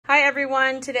Hi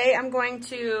everyone, today I'm going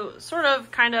to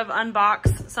kind of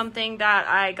unbox something that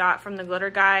I got from the glitter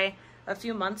guy a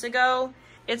few months ago.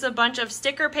 It's a bunch of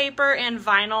sticker paper and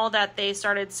vinyl that they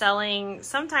started selling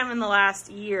sometime in the last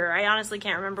year. I honestly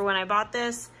can't remember when I bought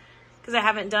this because I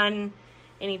haven't done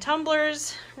any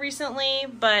tumblers recently,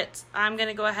 but I'm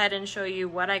gonna go ahead and show you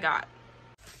what I got.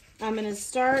 I'm gonna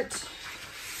start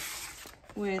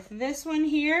with this one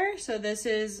here. So this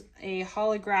is a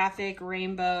holographic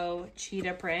rainbow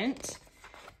cheetah print.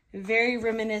 Very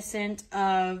reminiscent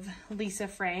of Lisa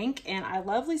Frank, and I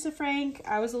love Lisa Frank.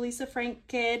 I was a Lisa Frank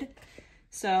kid,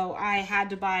 so I had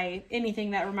to buy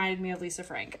anything that reminded me of Lisa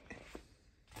Frank.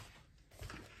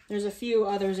 There's a few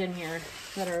others in here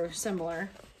that are similar.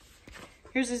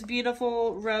 Here's this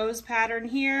beautiful rose pattern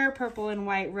here, purple and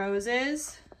white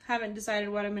roses. Haven't decided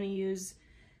what I'm going to use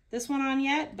this one on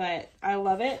yet, but I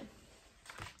love it.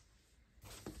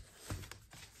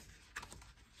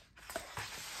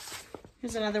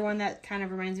 Here's another one that kind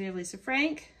of reminds me of Lisa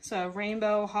Frank. So a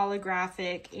rainbow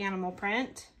holographic animal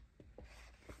print.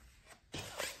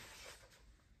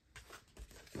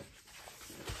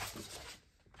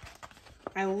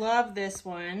 I love this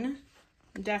one.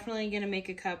 I'm definitely gonna make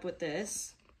a cup with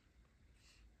this.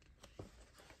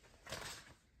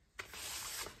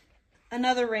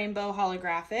 Another rainbow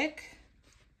holographic.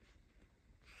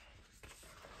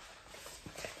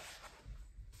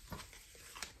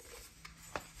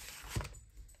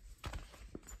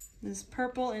 This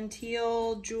purple and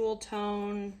teal jewel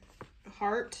tone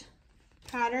heart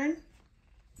pattern.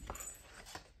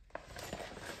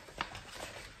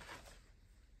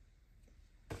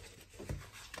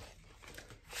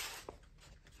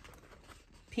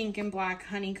 Pink and black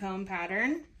honeycomb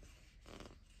pattern.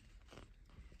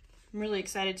 I'm really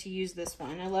excited to use this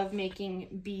one. I love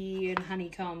making bee and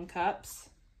honeycomb cups.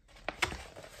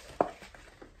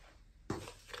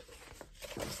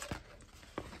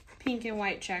 Pink and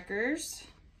white checkers.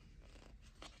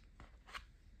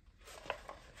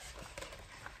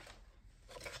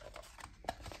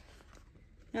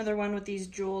 Another one with these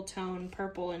jewel tone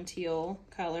purple and teal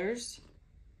colors.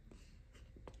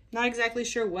 Not exactly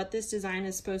sure what this design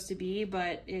is supposed to be,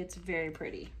 but it's very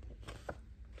pretty.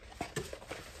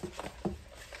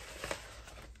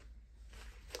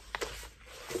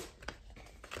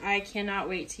 I cannot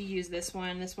wait to use this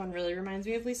one. This one really reminds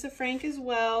me of Lisa Frank as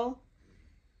well.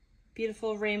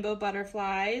 Beautiful rainbow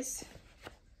butterflies.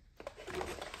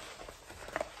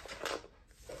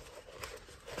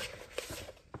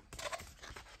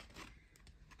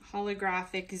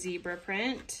 Holographic zebra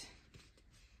print.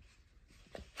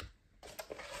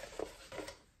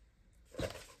 I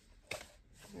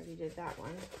already did that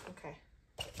one. Okay.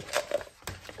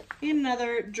 And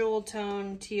another jewel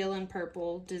tone teal and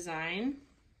purple design.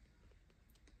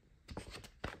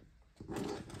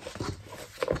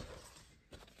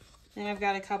 Then I've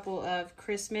got a couple of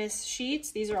Christmas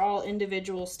sheets. These are all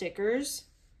individual stickers.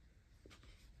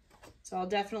 So I'll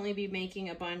definitely be making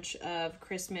a bunch of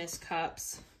Christmas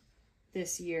cups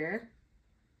this year.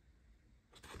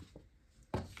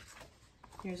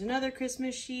 Here's another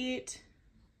Christmas sheet.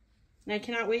 And I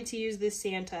cannot wait to use this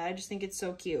Santa. I just think it's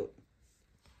so cute.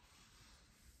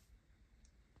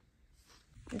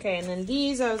 Okay, and then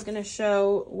these I was gonna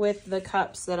show with the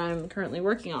cups that I'm currently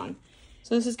working on.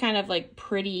 So this is kind of like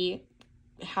pretty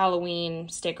Halloween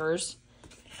stickers.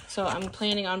 So I'm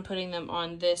planning on putting them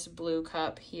on this blue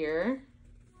cup here.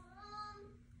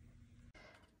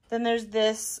 Then there's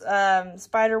this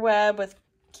spider web with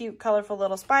cute colorful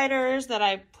little spiders that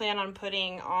I plan on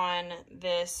putting on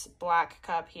this black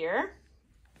cup here.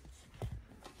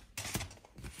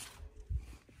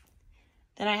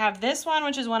 Then I have this one,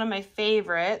 which is one of my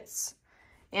favorites.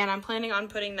 And I'm planning on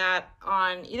putting that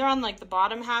on either on like the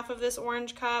bottom half of this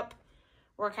orange cup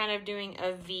or kind of doing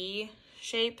a V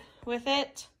shape with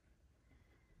it.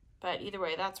 But either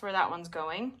way, that's where that one's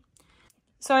going.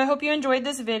 So I hope you enjoyed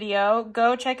this video.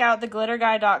 Go check out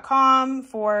theglitterguy.com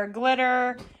for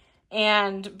glitter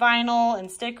and vinyl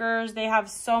and stickers. They have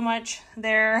so much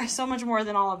there, so much more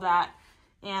than all of that.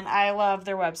 And I love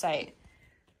their website,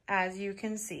 as you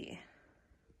can see.